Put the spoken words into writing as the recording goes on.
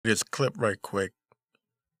This clip right quick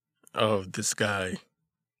of this guy,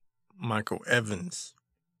 Michael Evans,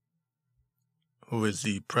 who is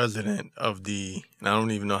the president of and I don't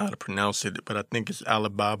even know how to pronounce it, but I think it's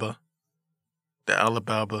Alibaba, the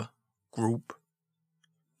Alibaba Group.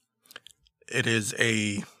 It is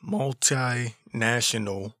a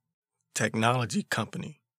multinational technology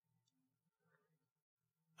company.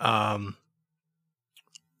 It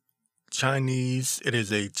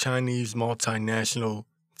is a Chinese multinational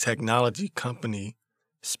technology company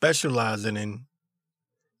specializing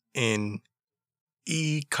in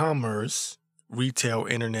e-commerce, retail,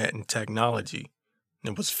 internet, and technology.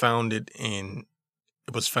 It was founded on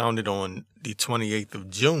the 28th of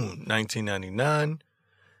June, 1999.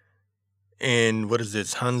 And what is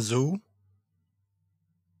this, Hangzhou?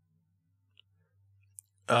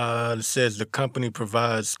 It says the company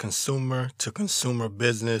provides consumer-to-consumer,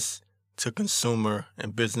 business-to-consumer,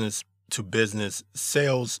 and business-to-business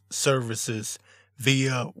sales services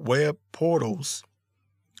via web portals,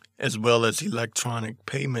 as well as electronic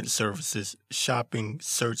payment services, shopping,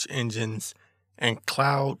 search engines, and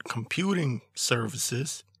cloud computing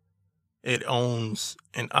services. It owns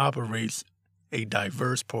and operates a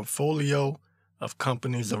diverse portfolio of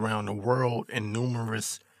companies around the world in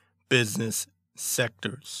numerous business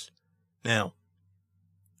sectors. Now,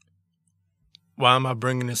 why am I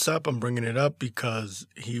bringing this up? I'm bringing it up because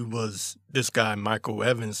this guy, Michael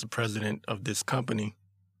Evans, the president of this company,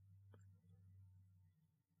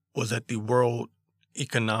 was at the World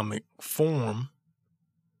Economic Forum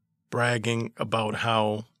bragging about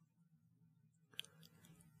how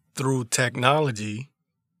through technology,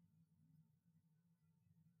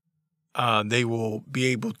 they will be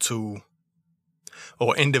able to,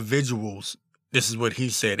 or individuals, this is what he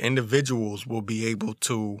said, individuals will be able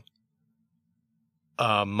to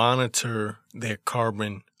monitor their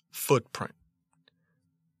carbon footprint.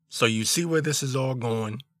 So you see where this is all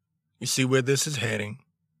going. You see where this is heading.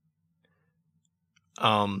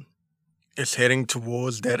 It's heading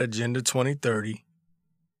towards that Agenda 2030.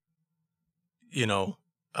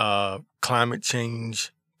 Climate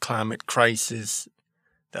change, climate crisis.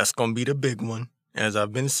 That's going to be the big one, as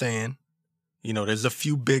I've been saying. There's a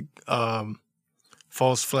few big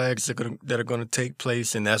false flags that are going to take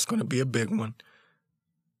place, and that's going to be a big one.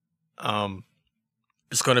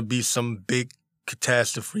 It's going to be some big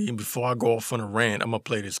catastrophe. And before I go off on a rant, I'm going to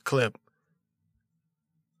play this clip.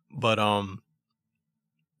 But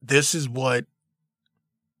this is what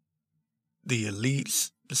the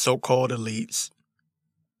elites, the so-called elites,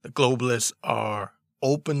 the globalists are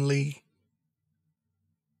openly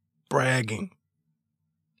bragging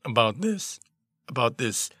about this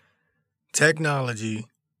technology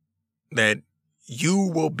that you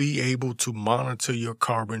will be able to monitor your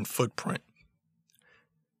carbon footprint.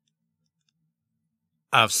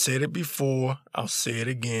 I've said it before, I'll say it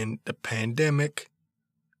again. The pandemic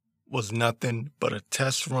was nothing but a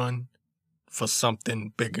test run for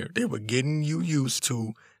something bigger. They were getting you used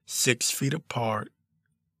to 6 feet apart,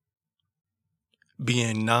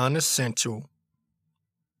 being non-essential,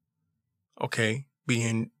 okay,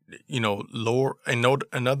 being, lower.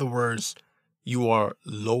 In other words, you are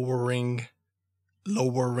lowering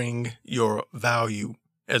your value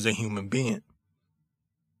as a human being.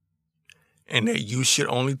 And that you should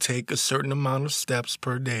only take a certain amount of steps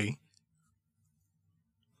per day,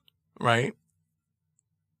 right?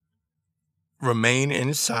 Remain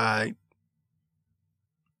inside,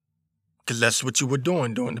 because that's what you were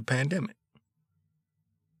doing during the pandemic.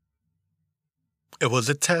 It was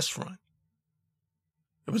a test run.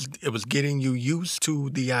 It was getting you used to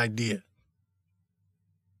the idea.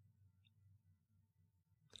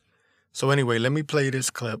 So anyway, let me play this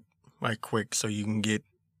clip right quick so you can get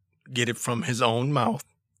it from his own mouth,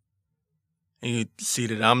 and you see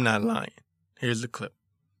that I'm not lying. Here's the clip.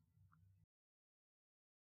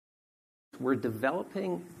 We're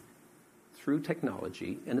developing, through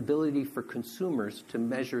technology, an ability for consumers to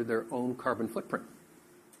measure their own carbon footprint.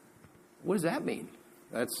 What does that mean?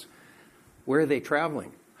 Where are they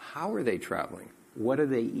traveling? How are they traveling? What are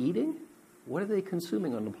they eating? What are they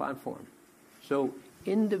consuming on the platform? So,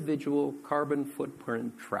 individual carbon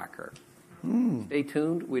footprint tracker. Stay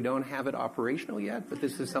tuned. We don't have it operational yet, but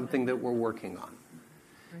this is something that we're working on.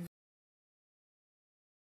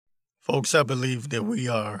 Folks, I believe that we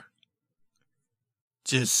are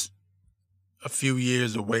just a few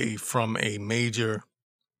years away from a major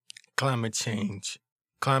climate change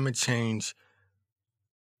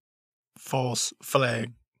false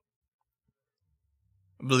flag.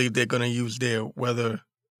 I believe they're going to use their weather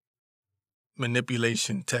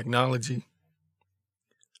manipulation technology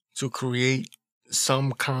to create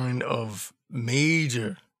some kind of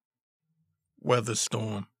major weather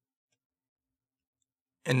storm.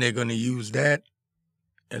 And they're going to use that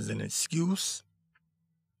as an excuse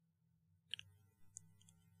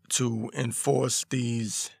to enforce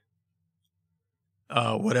these,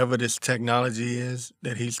 whatever this technology is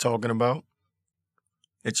that he's talking about,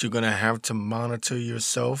 that you're going to have to monitor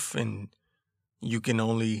yourself and you can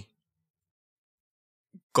only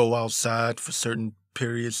go outside for certain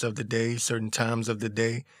periods of the day, certain times of the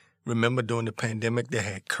day. Remember during the pandemic, they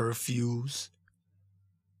had curfews.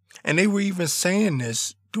 And they were even saying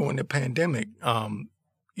this during the pandemic.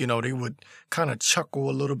 They would kind of chuckle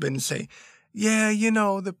a little bit and say, yeah,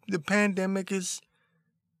 the pandemic is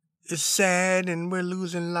sad and we're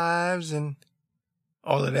losing lives and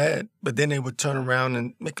all of that. But then they would turn around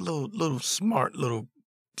and make little smart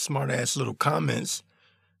ass little comments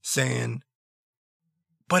saying,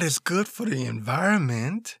 but it's good for the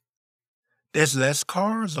environment. There's less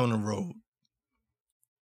cars on the road.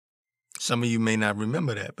 Some of you may not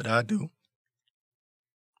remember that, but I do.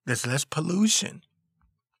 There's less pollution.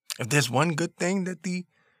 If there's one good thing that the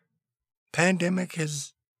pandemic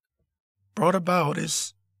has brought about,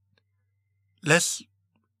 is less,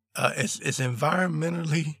 it's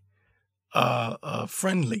environmentally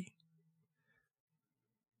friendly.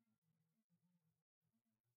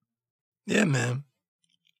 Yeah, man.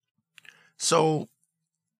 So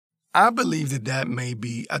I believe that may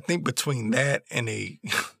be, I think between that and a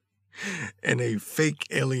and a fake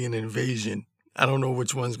alien invasion, I don't know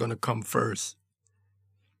which one's going to come first.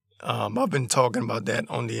 I've been talking about that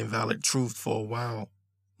on The Invalid Truth for a while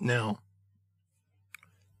now.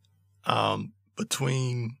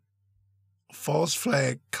 Between false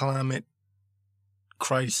flag climate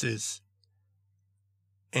crisis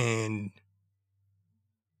and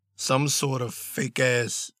some sort of fake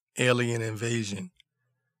ass alien invasion,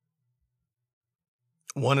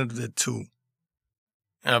 one of the two.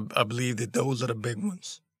 I believe that those are the big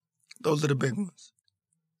ones. Those are the big ones.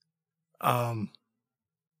 And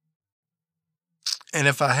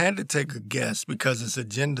if I had to take a guess, because it's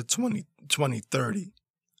Agenda 2030,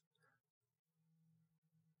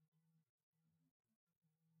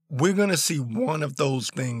 we're going to see one of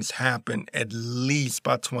those things happen at least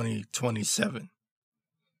by 2027.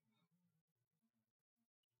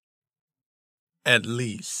 At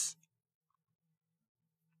least.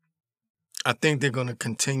 I think they're going to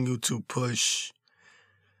continue to push.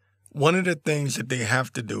 One of the things that they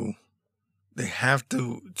have to do, they have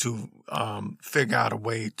to figure out a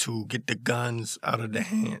way to get the guns out of the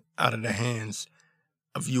hands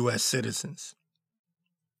of U.S. citizens.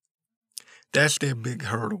 That's their big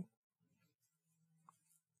hurdle.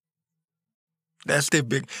 That's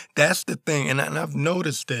the thing. And I've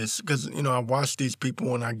noticed this because, I watch these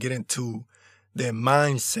people and I get into their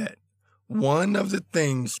mindset. One of the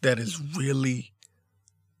things that is really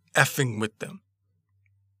effing with them,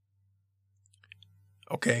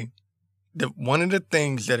 okay? One of the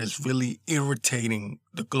things that is really irritating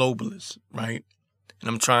the globalists, right? And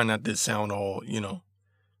I'm trying not to sound all,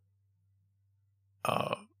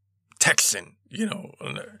 Texan,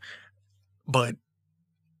 but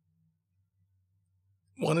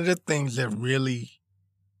one of the things that really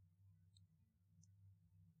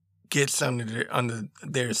gets under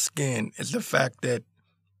their skin is the fact that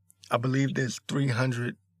I believe there's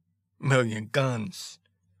 300 million guns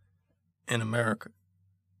in America,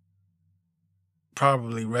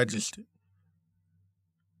 probably registered.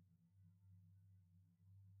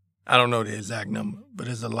 I don't know the exact number, but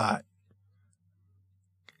it's a lot.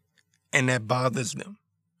 And that bothers them.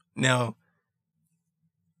 Now,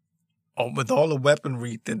 with all the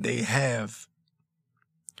weaponry that they have,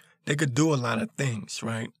 they could do a lot of things,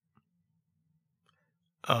 right?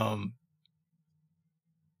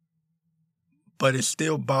 But it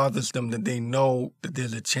still bothers them that they know that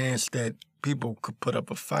there's a chance that people could put up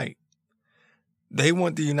a fight. They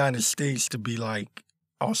want the United States to be like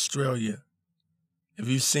Australia. Have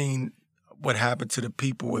you seen what happened to the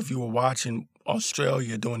people? If you were watching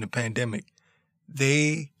Australia during the pandemic,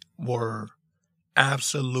 they were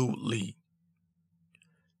absolutely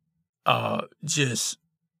just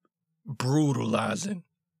brutalizing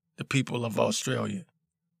the people of Australia.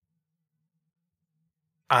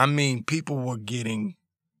 I mean, people were getting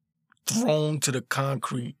thrown to the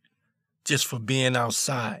concrete just for being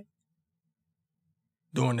outside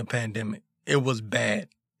during the pandemic. It was bad.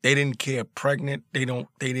 They didn't care. Pregnant, they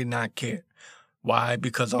did not care. Why?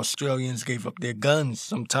 Because Australians gave up their guns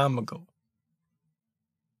some time ago.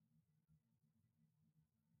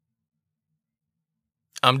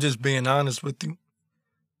 I'm just being honest with you.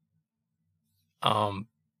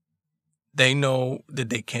 They know that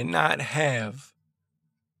they cannot have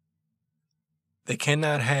They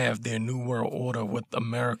cannot have their new world order with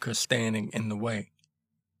America standing in the way.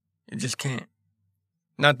 It just can't.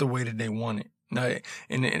 Not the way that they want it.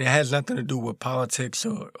 And it has nothing to do with politics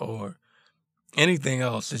or anything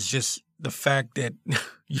else. It's just the fact that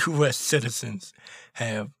U.S. citizens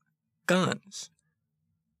have guns.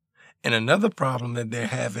 And another problem that they're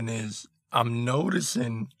having is I'm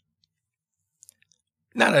noticing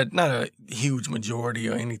not a huge majority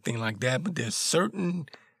or anything like that, but there's certain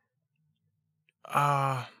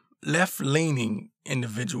left-leaning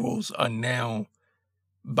individuals are now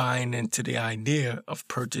buying into the idea of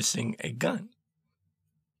purchasing a gun.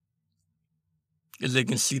 Because they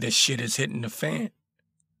can see that shit is hitting the fan.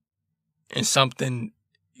 And something,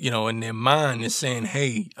 in their mind is saying,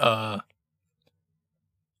 hey, I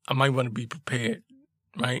might want to be prepared,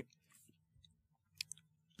 right?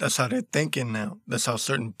 That's how they're thinking now. That's how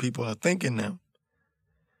certain people are thinking now.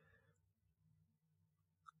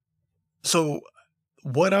 So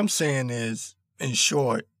what I'm saying is, in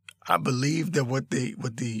short, I believe that what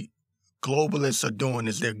the globalists are doing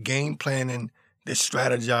is they're game planning, they're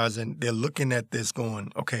strategizing, they're looking at this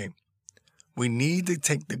going, okay, we need to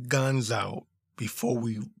take the guns out before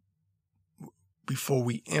we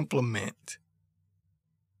implement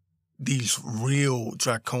these real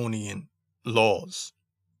draconian laws.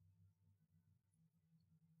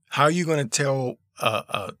 How are you going to tell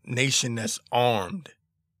a nation that's armed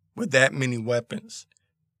with that many weapons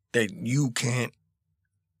that you can't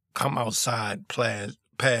come outside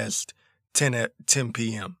past 10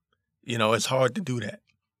 p.m.? It's hard to do that.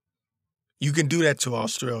 You can do that to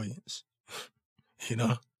Australians,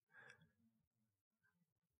 And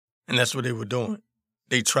that's what they were doing.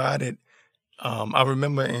 They tried it. I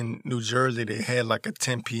remember in New Jersey, they had like a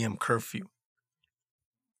 10 p.m. curfew.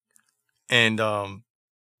 And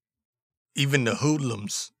even the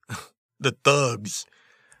hoodlums, the thugs,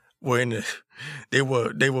 they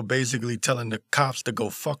were basically telling the cops to go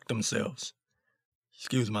fuck themselves.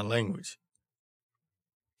 Excuse my language.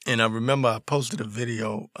 And I remember I posted a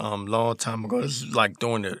video long time ago. This is like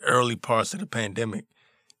during the early parts of the pandemic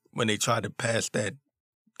when they tried to pass that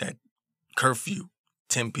curfew,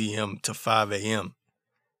 10 p.m. to 5 a.m.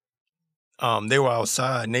 They were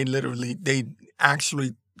outside and they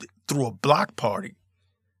actually threw a block party.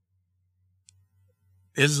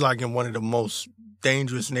 This is like in one of the most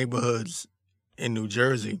dangerous neighborhoods in New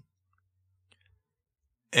Jersey.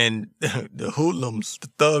 And the hoodlums, the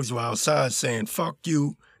thugs were outside saying, fuck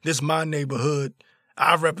you, this is my neighborhood,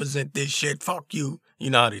 I represent this shit, fuck you. You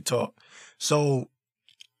know how they talk. So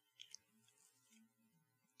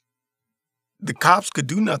the cops could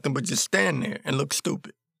do nothing but just stand there and look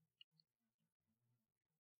stupid.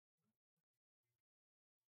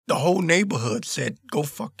 The whole neighborhood said, go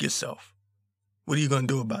fuck yourself. What are you going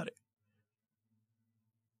to do about it?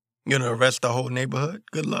 You're going to arrest the whole neighborhood?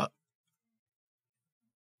 Good luck.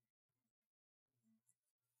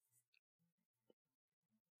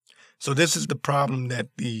 So this is the problem that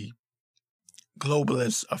the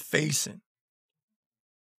globalists are facing.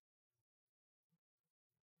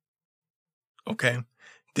 Okay?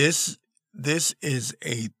 This is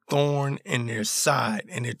a thorn in their side,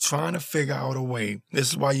 and they're trying to figure out a way. This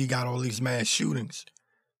is why you got all these mass shootings.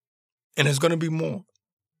 And there's going to be more.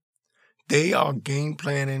 They are game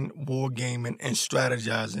planning, war gaming, and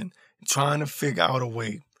strategizing, trying to figure out a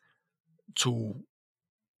way to,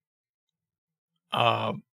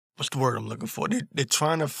 what's the word I'm looking for? They're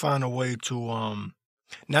trying to find a way to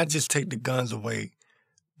not just take the guns away,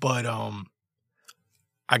 but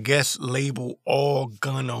I guess label all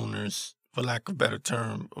gun owners, for lack of a better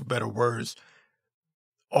term, or better words,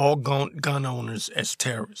 all gun owners as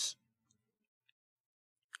terrorists.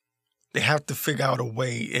 They have to figure out a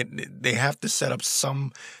way. They have to set up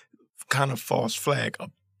some kind of false flag, a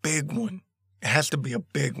big one. It has to be a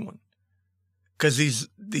big one. Because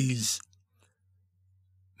these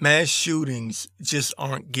mass shootings just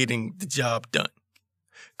aren't getting the job done.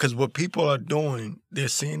 Because what people are doing, they're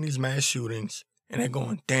seeing these mass shootings and they're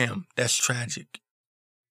going, damn, that's tragic.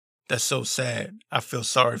 That's so sad. I feel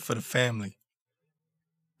sorry for the family.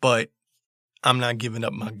 But I'm not giving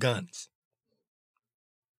up my guns.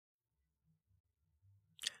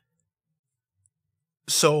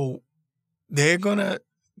 So the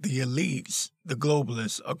elites, the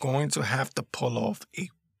globalists, are going to have to pull off a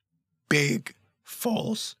big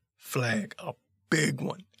false flag, a big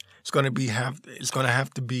one. It's going to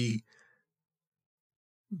have to be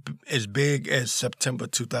as big as September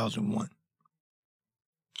 2001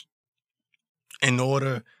 in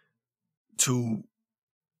order to,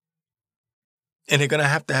 and they're going to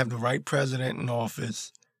have the right president in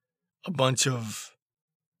office, a bunch of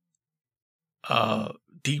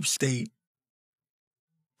deep state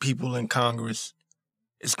people in Congress.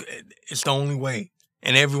 It's the only way.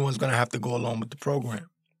 And everyone's going to have to go along with the program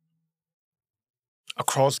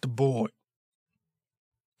across the board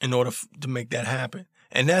in order to make that happen.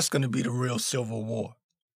 And that's going to be the real civil war.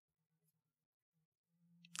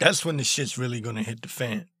 That's when the shit's really going to hit the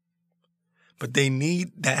fan. But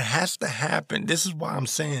that has to happen. This is why I'm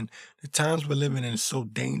saying the times we're living in is so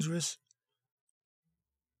dangerous.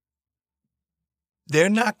 They're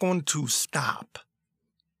not going to stop.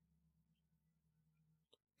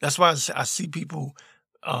 That's why I see people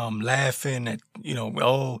laughing at,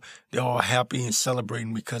 they're all happy and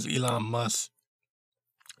celebrating because Elon Musk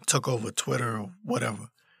took over Twitter or whatever.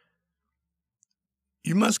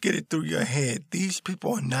 You must get it through your head. These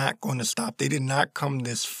people are not going to stop. They did not come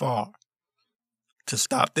this far to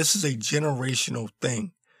stop. This is a generational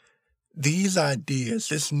thing. These ideas,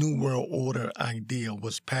 this New World Order idea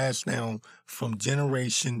was passed down from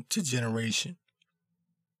generation to generation.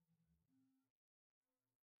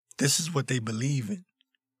 This is what they believe in.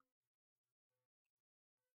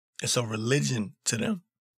 It's a religion to them.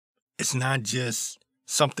 It's not just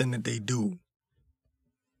something that they do.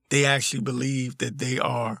 They actually believe that they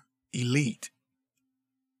are elite.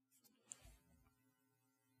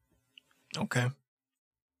 Okay?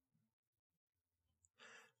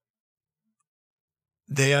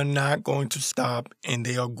 They are not going to stop, and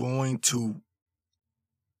they are going to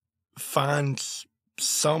find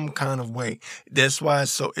some kind of way. That's why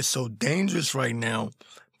it's so dangerous right now,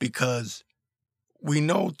 because we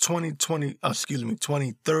know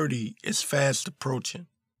 2030 is fast approaching.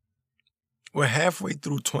 We're halfway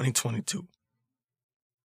through 2022.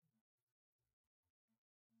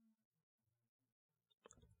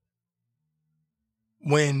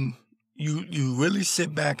 When you really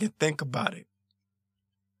sit back and think about it,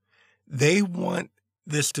 they want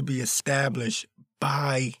this to be established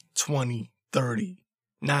by 2030,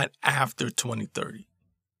 not after 2030,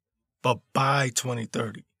 but by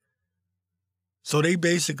 2030. So they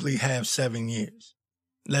basically have 7 years,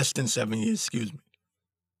 less than 7 years, to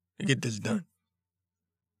get this done.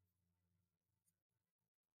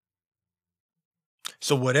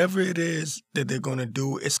 So whatever it is that they're going to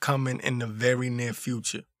do is coming in the very near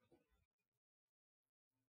future.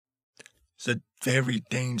 It's a very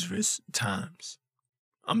dangerous times.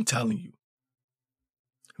 I'm telling you.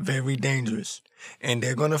 Very dangerous. And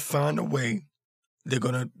they're going to find a way. They're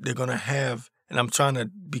going to have, and I'm trying to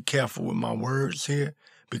be careful with my words here,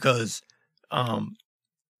 because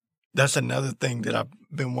that's another thing that I've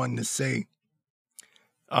been wanting to say.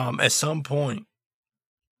 At some point,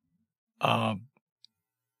 what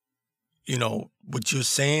you're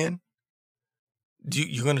saying,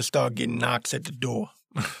 you're going to start getting knocks at the door.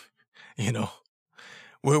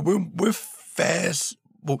 We're fast.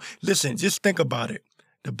 Well, listen, just think about it.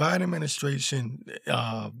 The Biden administration,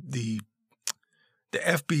 the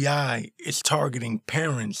FBI is targeting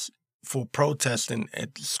parents for protesting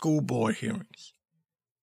at school board hearings,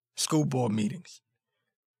 school board meetings.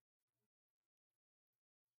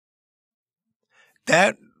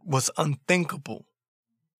 That was unthinkable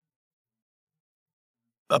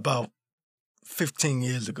about 15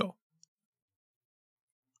 years ago,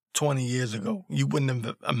 20 years ago. You wouldn't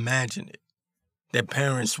have imagined it, that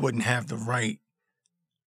parents wouldn't have the right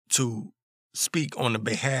to speak on the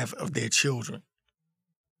behalf of their children.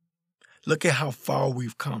 Look at how far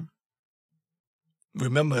we've come.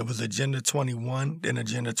 Remember, it was Agenda 21, then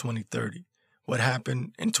Agenda 2030. What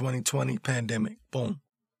happened in 2020? Pandemic. Boom.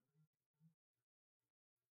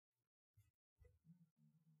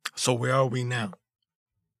 So where are we now?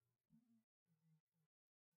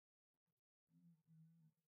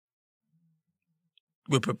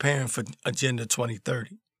 We're preparing for Agenda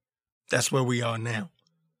 2030. That's where we are now.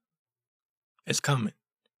 It's coming.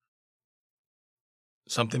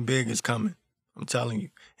 Something big is coming. I'm telling you.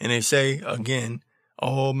 And they say, again,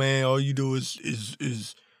 oh man, all you do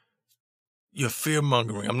is you're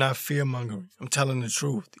fear-mongering. I'm not fear-mongering. I'm telling the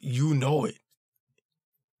truth. You know it.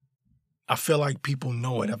 I feel like people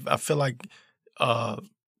know it. I feel like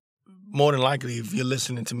more than likely, if you're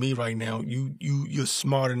listening to me right now, you're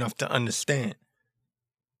smart enough to understand.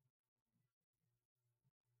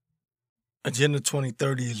 Agenda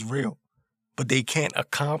 2030 is real, but they can't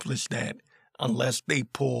accomplish that unless they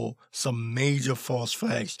pull some major false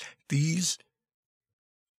flags. These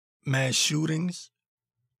mass shootings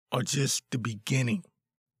are just the beginning.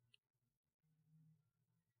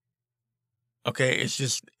 Okay, it's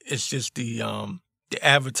just the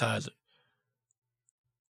advertiser.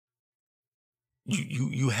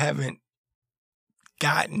 You haven't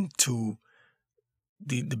gotten to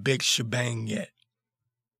the big shebang yet.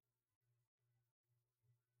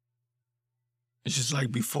 It's just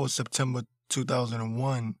like before September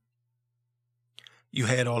 2001, you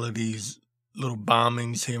had all of these little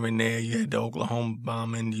bombings here and there. You had the Oklahoma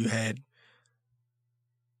bombing. You had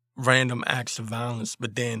random acts of violence.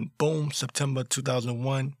 But then, boom, September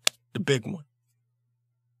 2001, the big one.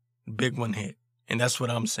 The big one hit. And that's what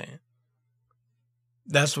I'm saying.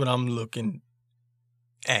 That's what I'm looking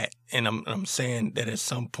at. And I'm saying that at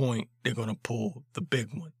some point, they're going to pull the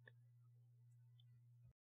big one.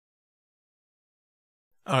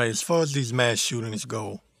 All right, as far as these mass shootings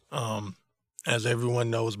go, as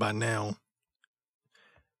everyone knows by now,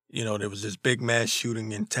 there was this big mass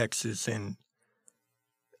shooting in Texas, and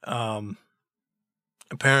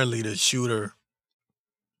apparently the shooter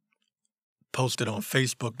posted on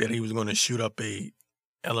Facebook that he was going to shoot up a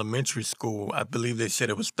elementary school. I believe they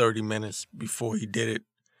said it was 30 minutes before he did it.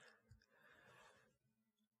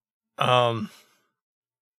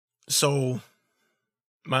 So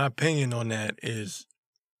my opinion on that is,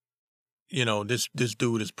 this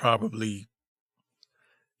dude is probably,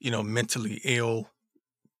 mentally ill,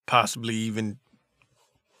 possibly even,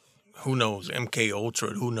 who knows, MK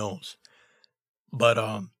Ultra, who knows.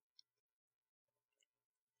 But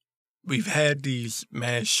we've had these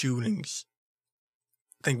mass shootings.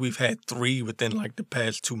 I think we've had 3 within like the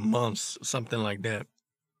past 2 months, something like that.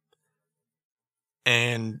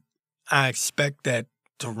 And I expect that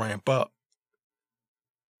to ramp up,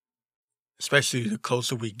 especially the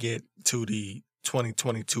closer we get to the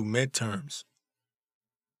 2022 midterms.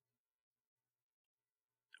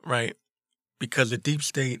 Right? Because the deep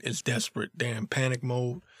state is desperate. They're in panic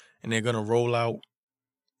mode, and they're going to roll out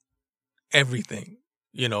everything.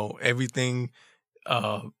 Everything.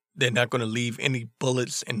 They're not going to leave any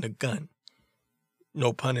bullets in the gun.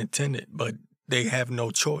 No pun intended, but they have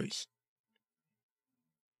no choice.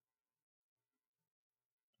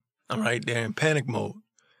 All right? They're in panic mode.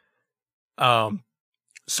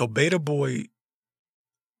 So Beta Boy,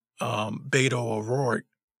 Beto O'Rourke,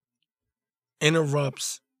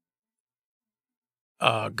 interrupts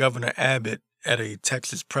Governor Abbott at a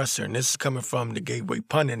Texas presser, and this is coming from the Gateway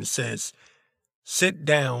Pundit, and it says, "Sit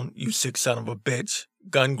down, you sick son of a bitch."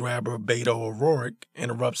 Gun grabber Beto O'Rourke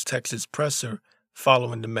interrupts Texas presser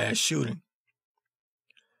following the mass shooting.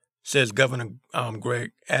 Says Governor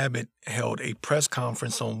Greg Abbott held a press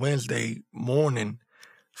conference on Wednesday morning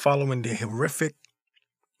following the horrific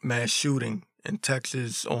mass shooting in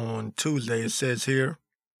Texas on Tuesday. It says here,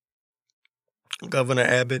 Governor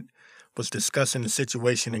Abbott was discussing the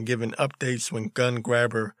situation and giving updates when gun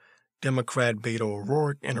grabber Democrat Beto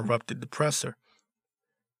O'Rourke interrupted the presser.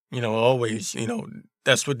 Always,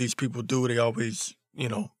 that's what these people do. They always,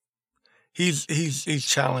 he's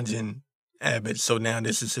challenging Abbott. So now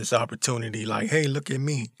this is his opportunity. Like, hey, look at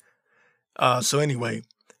me. So anyway,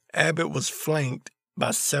 Abbott was flanked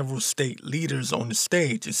by several state leaders on the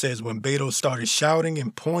stage. It says when Beto started shouting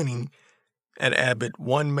and pointing at Abbott,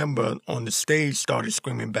 one member on the stage started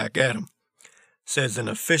screaming back at him. Says an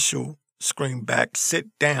official screamed back,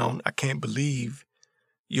 "Sit down. I can't believe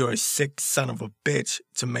you're a sick son of a bitch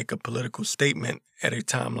to make a political statement at a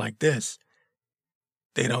time like this."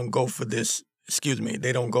 They don't go for this,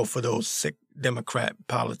 they don't go for those sick Democrat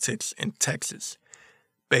politics in Texas.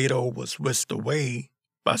 Beto was whisked away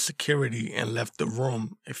by security and left the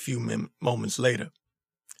room a few moments later.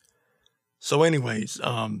 So anyways,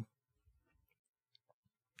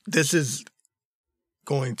 this is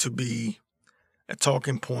going to be a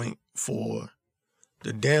talking point for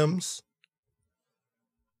the Dems.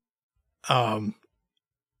 And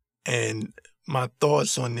my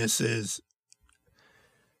thoughts on this is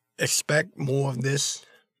expect more of this,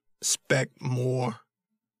 expect more.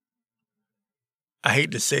 I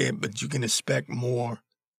hate to say it, but you can expect more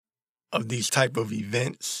of these type of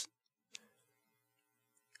events,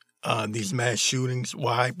 these mass shootings.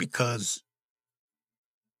 Why? Because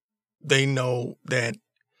they know that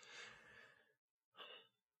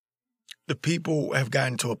the people have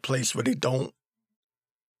gotten to a place where they don't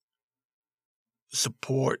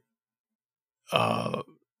support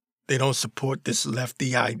this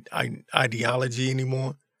lefty ideology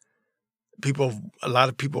anymore. A lot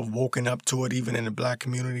of people have woken up to it, even in the black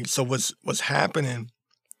community. So what's happening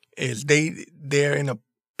is they're in a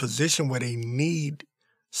position where they need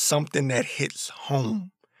something that hits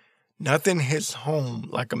home. Nothing hits home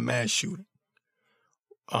like a mass shooting.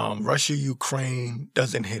 Russia, Ukraine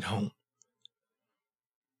doesn't hit home.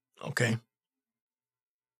 Okay.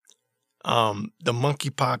 The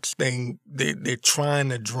monkeypox thing, they're trying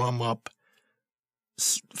to drum up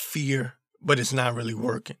fear, but it's not really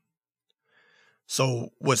working.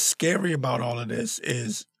 So what's scary about all of this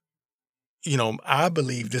is, I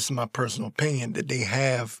believe, this is my personal opinion, that they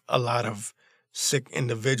have a lot of sick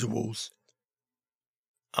individuals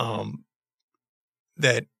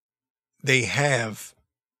that they have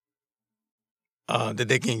that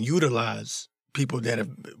they can utilize, people that have,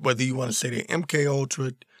 whether you want to say they're MK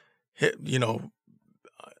Ultra,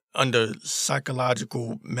 under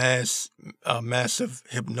psychological massive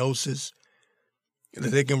hypnosis, that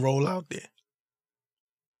they can roll out there.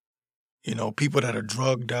 People that are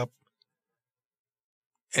drugged up,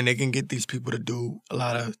 and they can get these people to do a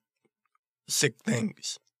lot of sick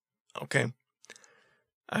things. Okay?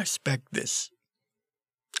 I expect this.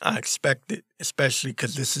 I expect it, especially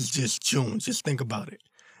because this is just June. Just think about it.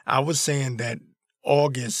 I was saying that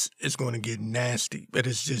August is going to get nasty, but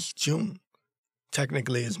it's just June.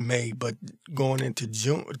 Technically, it's May, but going into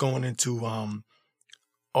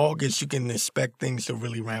August, you can expect things to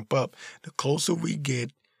really ramp up. The closer we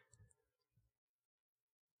get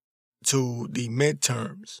to the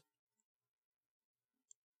midterms,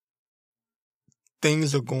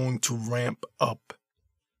 things are going to ramp up.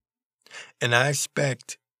 And I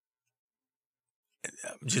expect,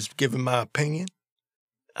 just giving my opinion,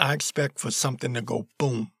 I expect for something to go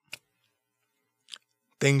boom.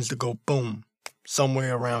 Things to go boom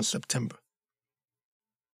somewhere around September.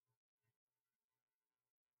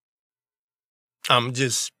 I'm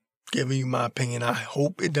just giving you my opinion. I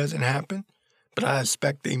hope it doesn't happen, but I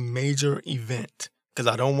expect a major event, because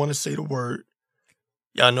I don't want to say the word.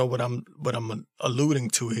 Y'all know what I'm alluding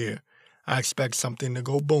to here. I expect something to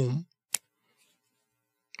go boom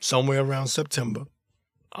somewhere around September.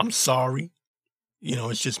 I'm sorry.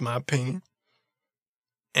 It's just my opinion.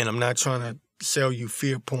 And I'm not trying to sell you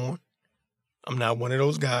fear porn. I'm not one of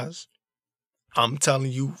those guys. I'm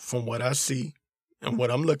telling you from what I see and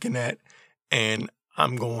what I'm looking at, and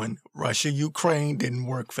I'm going, Russia, Ukraine didn't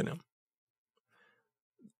work for them.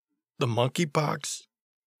 The monkeypox,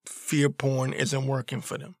 fear porn isn't working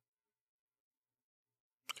for them.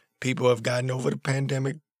 People have gotten over the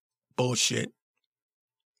pandemic bullshit.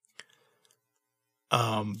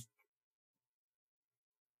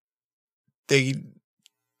 They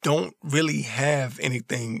don't really have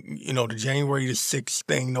anything, the January the 6th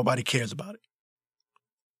thing, nobody cares about it.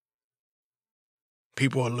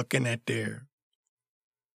 People are looking at their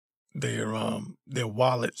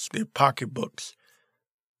wallets, their pocketbooks,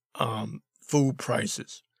 food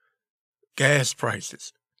prices, gas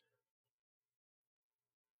prices.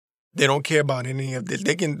 They don't care about any of this.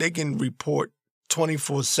 They can report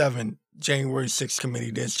 24/7 January 6th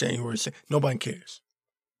committee, this January 6th. Nobody cares.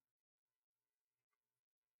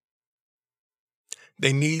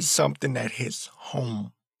 They need something that hits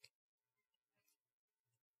home.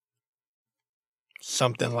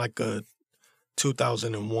 Something like a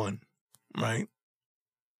 2001, right?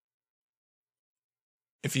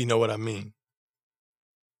 If you know what I mean.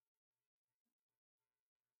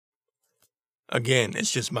 Again,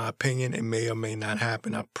 it's just my opinion. It may or may not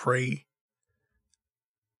happen. I pray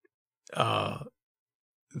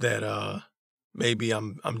that maybe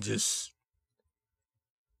I'm just,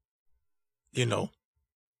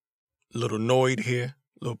 a little annoyed here,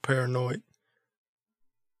 a little paranoid.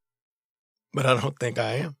 But I don't think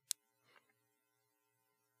I am.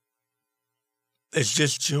 It's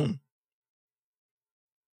just June.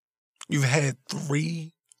 You've had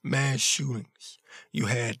 3 mass shootings. You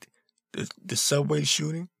had the subway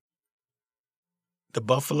shooting, the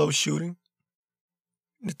Buffalo shooting,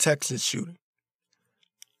 the Texas shooting.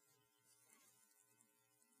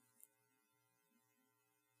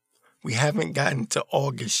 We haven't gotten to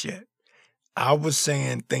August yet. I was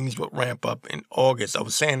saying things would ramp up in August. I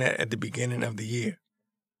was saying that at the beginning of the year.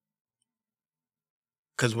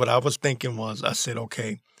 Because what I was thinking was, I said,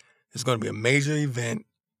 okay, there's going to be a major event,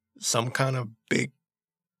 some kind of big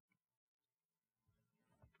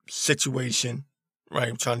situation, right?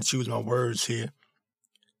 I'm trying to choose my words here.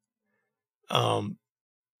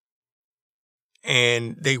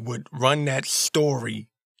 And they would run that story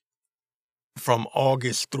from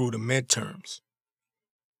August through the midterms.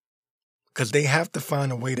 Because they have to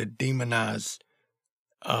find a way to demonize.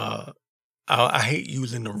 I hate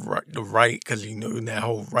using the right, because in that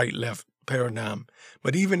whole right-left paradigm.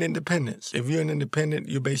 But even independents, if you're an independent,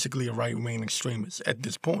 you're basically a right-wing extremist at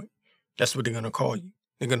this point. That's what they're going to call you.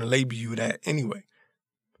 They're going to label you that anyway.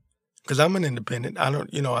 Because I'm an independent. I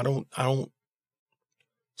don't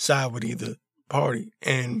side with either party,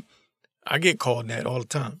 and I get called that all the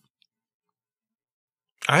time.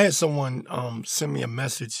 I had someone send me a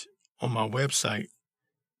message on my website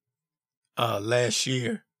last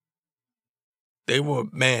year.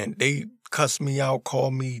 They cussed me out,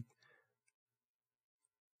 called me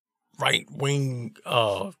right-wing,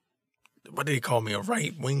 what did they call me, a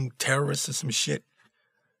right-wing terrorist or some shit?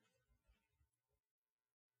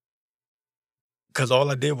 because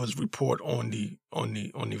all I did was report on the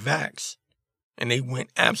vax, and they went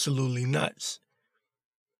absolutely nuts.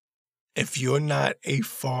 If you're not a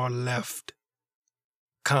far left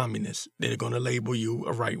communist, they're going to label you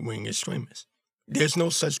a right-wing extremist. There's no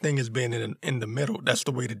such thing as being in the middle. That's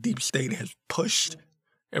the way the deep state has pushed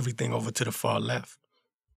everything over to the far left.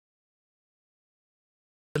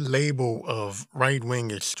 The label of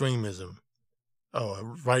right-wing extremism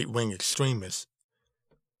or right-wing extremist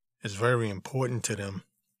is very important to them,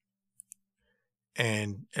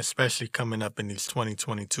 and especially coming up in these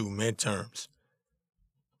 2022 midterms,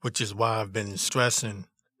 which is why I've been stressing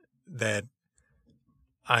that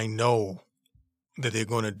I know that they're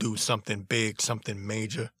going to do something big, something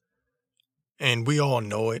major, and we all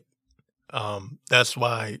know it. That's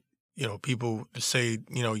why, people say,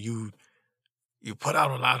 you put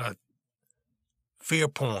out a lot of fear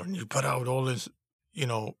porn. You put out all this,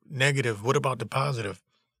 negative. What about the positive?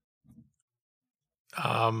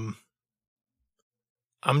 I'm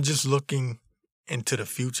just looking into the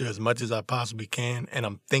future as much as I possibly can, and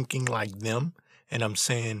I'm thinking like them, and I'm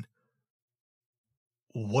saying,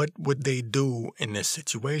 what would they do in this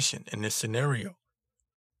situation, in this scenario?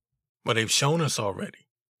 Well, they've shown us already.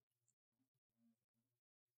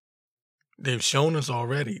 They've shown us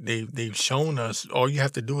already. They've shown us. All you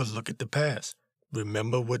have to do is look at the past.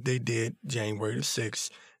 Remember what they did January the 6th.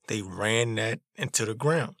 They ran that into the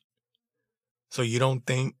ground. So you don't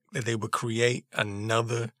think that they would create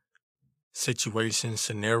another situation,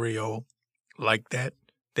 scenario like that?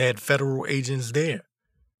 They had federal agents there.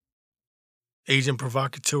 Agent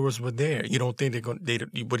provocateurs were there. You don't think what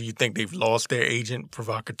do you think? They've lost their agent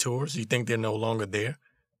provocateurs? You think they're no longer there?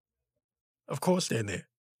 Of course they're there.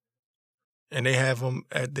 And they have them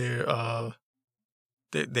at their,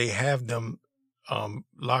 they have them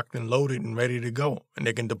locked and loaded and ready to go. And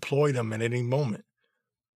they can deploy them at any moment.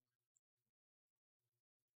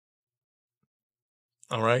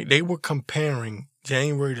 All right? They were comparing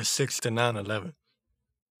January the 6th to 9/11.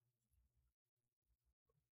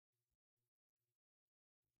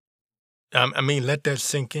 I mean, let that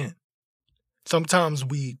sink in. Sometimes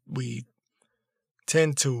we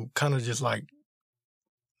tend to kind of just like,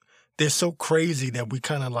 they're so crazy that we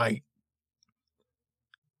kind of like,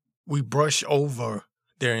 we brush over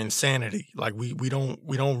their insanity. Like we don't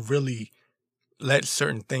really let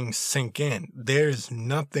certain things sink in. There's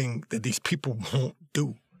nothing that these people won't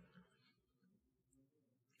do.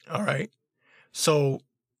 All right? So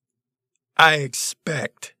I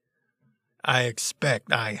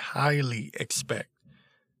highly expect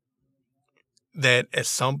that at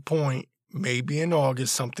some point, maybe in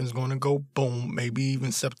August, something's going to go boom. Maybe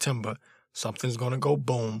even September, something's going to go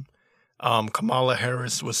boom. Kamala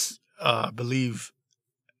Harris was, I believe,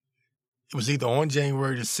 it was either on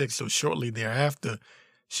January the 6th or shortly thereafter.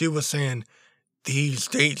 She was saying, these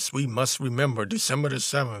dates we must remember: December the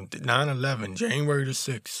 7th, 9/11, January the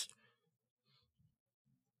 6th.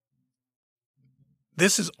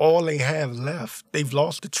 This is all they have left. They've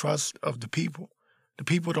lost the trust of the people. The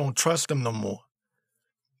people don't trust them no more.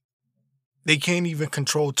 They can't even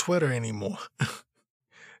control Twitter anymore.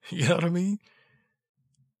 You know what I mean?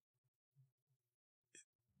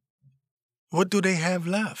 What do they have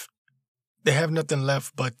left? They have nothing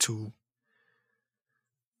left but to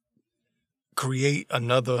create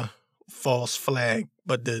another false flag.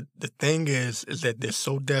 But the thing is that they're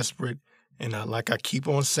so desperate, and like I keep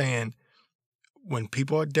on saying, when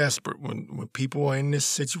people are desperate, when people are in this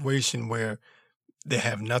situation where they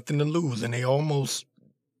have nothing to lose, and they almost,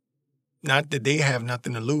 not that they have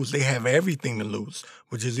nothing to lose, they have everything to lose,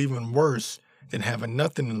 which is even worse than having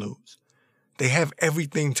nothing to lose. They have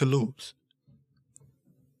everything to lose.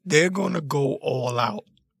 They're going to go all out.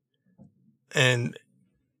 And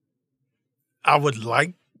I would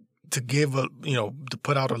like to give to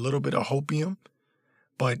put out a little bit of hopium,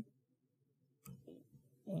 but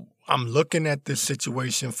I'm looking at this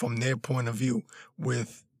situation from their point of view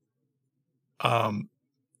with the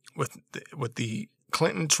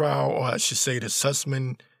Clinton trial, or I should say the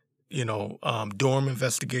Sussman, dorm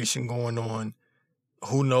investigation going on.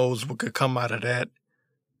 Who knows what could come out of that?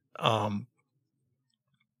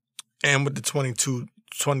 And with the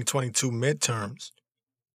 2022 midterms,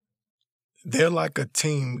 they're like a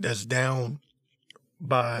team that's down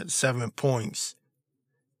by 7 points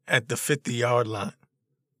at the 50-yard line.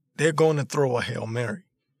 They're going to throw a Hail Mary.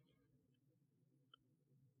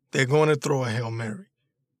 They're going to throw a Hail Mary.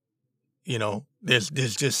 There's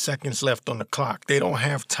just seconds left on the clock. They don't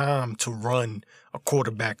have time to run a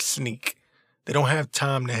quarterback sneak. They don't have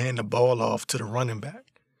time to hand the ball off to the running back.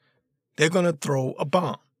 They're going to throw a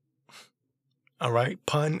bomb. All right?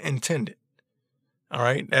 Pun intended. All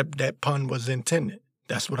right? That pun was intended.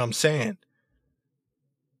 That's what I'm saying.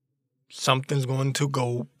 Something's going to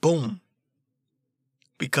go boom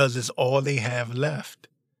because it's all they have left.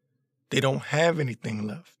 They don't have anything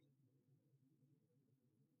left.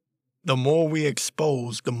 The more we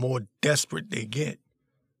expose, the more desperate they get.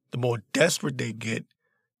 The more desperate they get,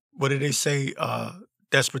 what do they say?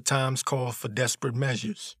 Desperate times call for desperate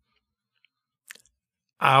measures.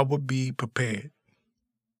 I would be prepared.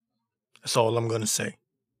 That's all I'm going to say.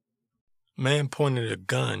 Man pointed a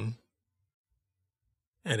gun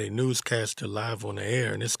at a newscaster live on the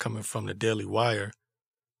air, and it's coming from the Daily Wire.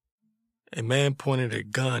 A man pointed a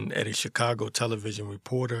gun at a Chicago television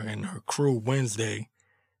reporter and her crew Wednesday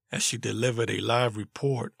as she delivered a live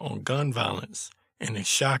report on gun violence in a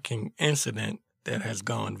shocking incident that has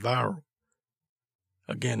gone viral.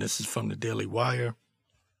 Again, this is from the Daily Wire.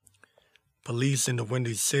 Police in the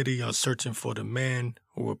Windy City are searching for the man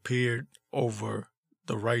who appeared over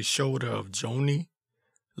the right shoulder of Joni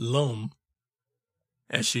Lum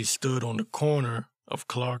as she stood on the corner of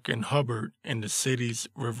Clark and Hubbard in the city's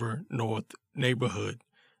River North neighborhood.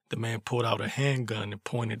 The man pulled out a handgun and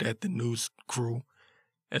pointed at the news crew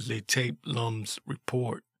as they taped Lum's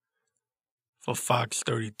report for Fox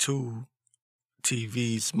 32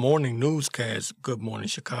 TV's morning newscast, Good Morning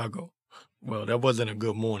Chicago. Well, that wasn't a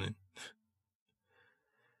good morning.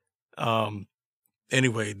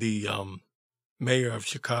 Anyway, the mayor of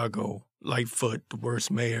Chicago, Lightfoot, the worst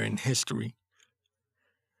mayor in history,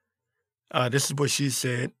 this is what she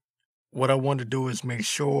said. What I want to do is make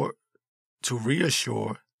sure to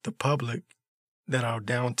reassure the public that our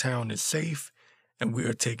downtown is safe, and we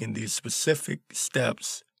are taking these specific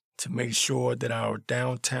steps to make sure that our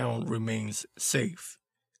downtown remains safe.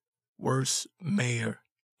 Worst mayor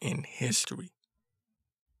in history.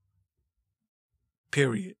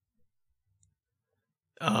 Period.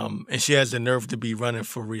 And she has the nerve to be running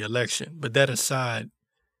for re-election. But that aside,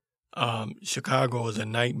 Chicago is a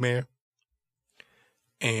nightmare.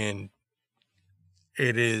 And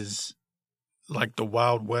it is like the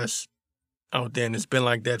Wild West out there. And it's been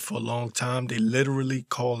like that for a long time. They literally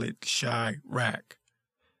call it Chirac.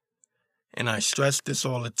 And I stress this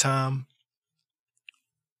all the time.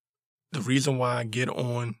 The reason why I get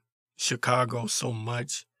on Chicago so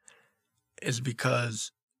much is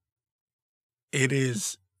because it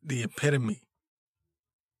is the epitome.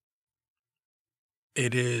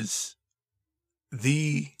 It is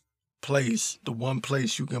the place, the one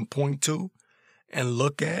place you can point to and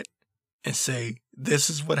look at and say, this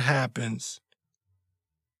is what happens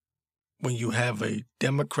when you have a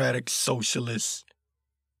democratic socialist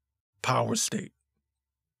power state.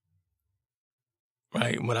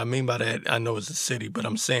 Right? And what I mean by that, I know it's a city, but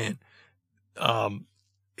I'm saying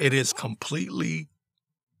it is completely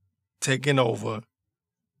taken over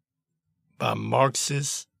by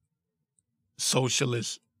Marxist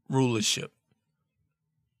socialist rulership.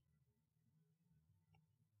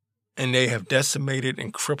 And they have decimated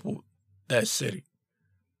and crippled that city.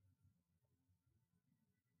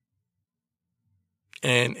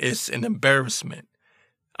 And it's an embarrassment.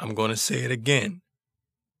 I'm going to say it again.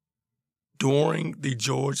 During the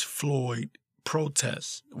George Floyd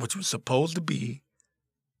protests, which was supposed to be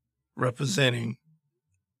representing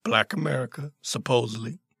Black America,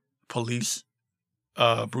 supposedly, police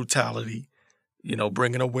brutality,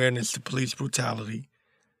 bringing awareness to police brutality.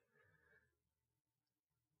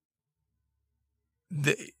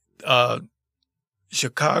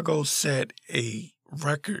 Chicago set a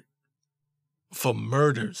record for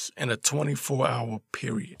murders in a 24-hour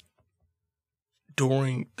period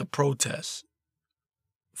during the protests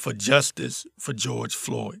for justice for George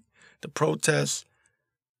Floyd. The protest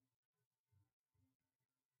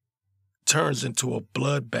turns into a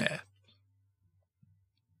bloodbath.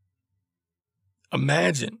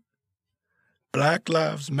 Imagine Black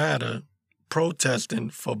Lives Matter protesting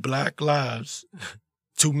for Black lives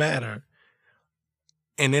to matter,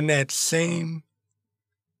 and in that same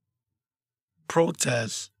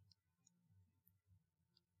protest,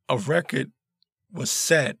 a record was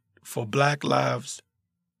set for Black lives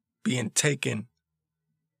being taken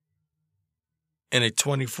in a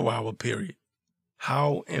 24-hour period.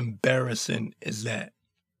 How embarrassing is that?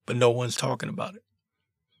 But no one's talking about it.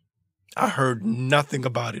 I heard nothing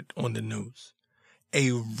about it on the news.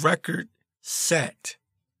 A record set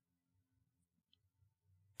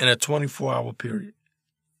in a 24-hour period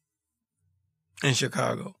in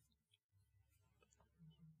Chicago.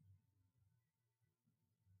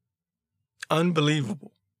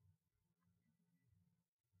 Unbelievable.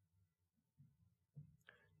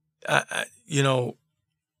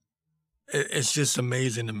 It's just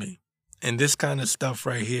amazing to me. And this kind of stuff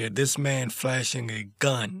right here, this man flashing a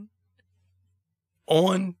gun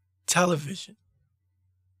on television,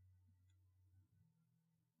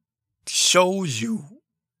 shows you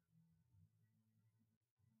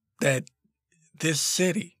that this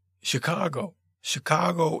city, Chicago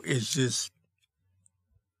is just,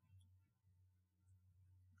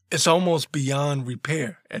 it's almost beyond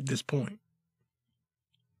repair at this point.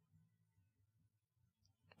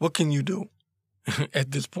 What can you do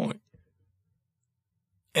at this point?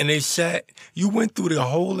 And you went through the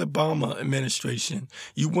whole Obama administration.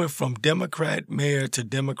 You went from Democrat mayor to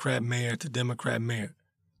Democrat mayor to Democrat mayor.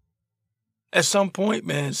 At some point,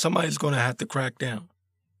 man, somebody's going to have to crack down.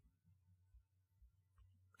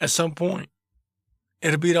 At some point.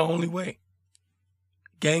 It'll be the only way.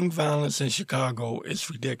 Gang violence in Chicago is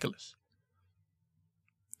ridiculous.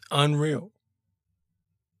 Unreal.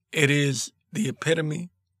 It is the epitome.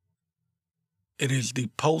 It is the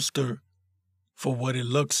poster for what it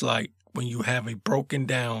looks like when you have a broken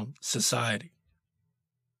down society.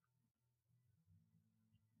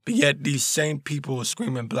 But yet these same people are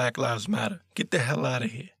screaming Black Lives Matter. Get the hell out of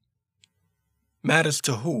here. Matters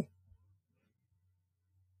to who?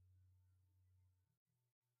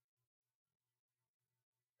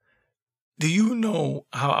 Do you know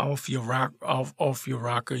how off your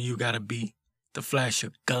rocker you gotta be to flash a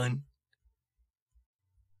gun?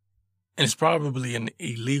 And it's probably an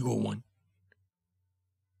illegal one.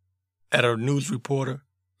 At a news reporter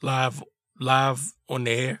live on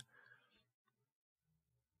the air.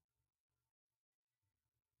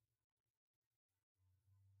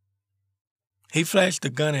 He flashed the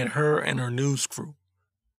gun at her and her news crew.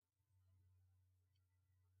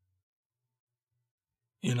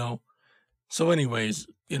 You know? So anyways,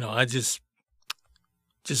 I just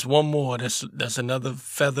one more. That's another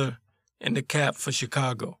feather in the cap for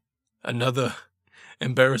Chicago. Another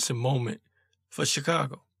embarrassing moment for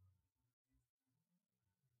Chicago.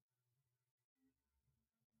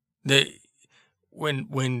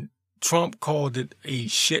 When Trump called it a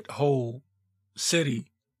shithole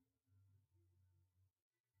city,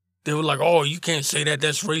 they were like, "Oh, you can't say that.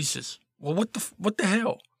 That's racist." Well, what the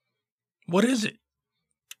hell? What is it?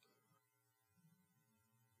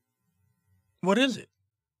 What is it?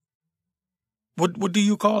 What do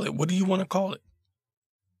you call it? What do you want to call it?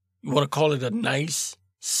 You want to call it a nice,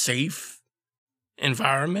 safe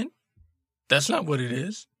environment? That's not what it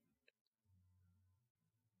is.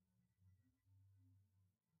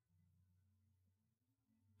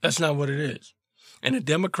 That's not what it is. And the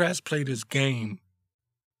Democrats play this game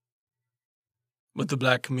with the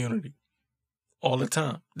black community all the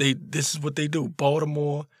time. This is what they do.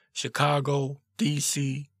 Baltimore, Chicago,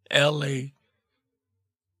 D.C., L.A.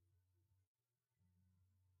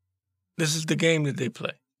 This is the game that they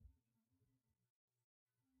play.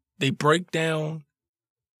 They break down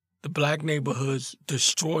the black neighborhoods,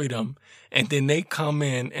 destroy them, and then they come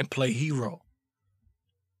in and play hero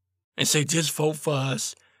and say, just vote for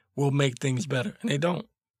us, we'll make things better. And they don't.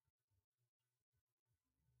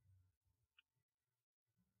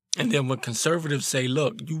 And then when conservatives say,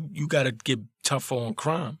 look, you got to get tougher on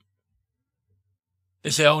crime,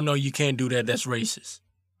 they say, oh, no, you can't do that. That's racist.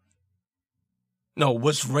 No,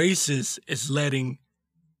 what's racist is letting,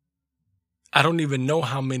 I don't even know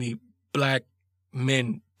how many black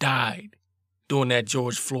men died during that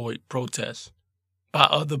George Floyd protest by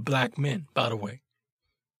other black men, by the way.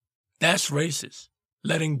 That's racist.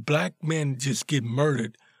 Letting black men just get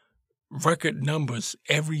murdered, record numbers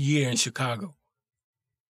every year in Chicago.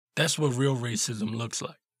 That's what real racism looks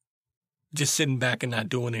like. Just sitting back and not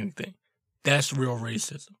doing anything. That's real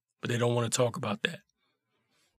racism. But they don't want to talk about that.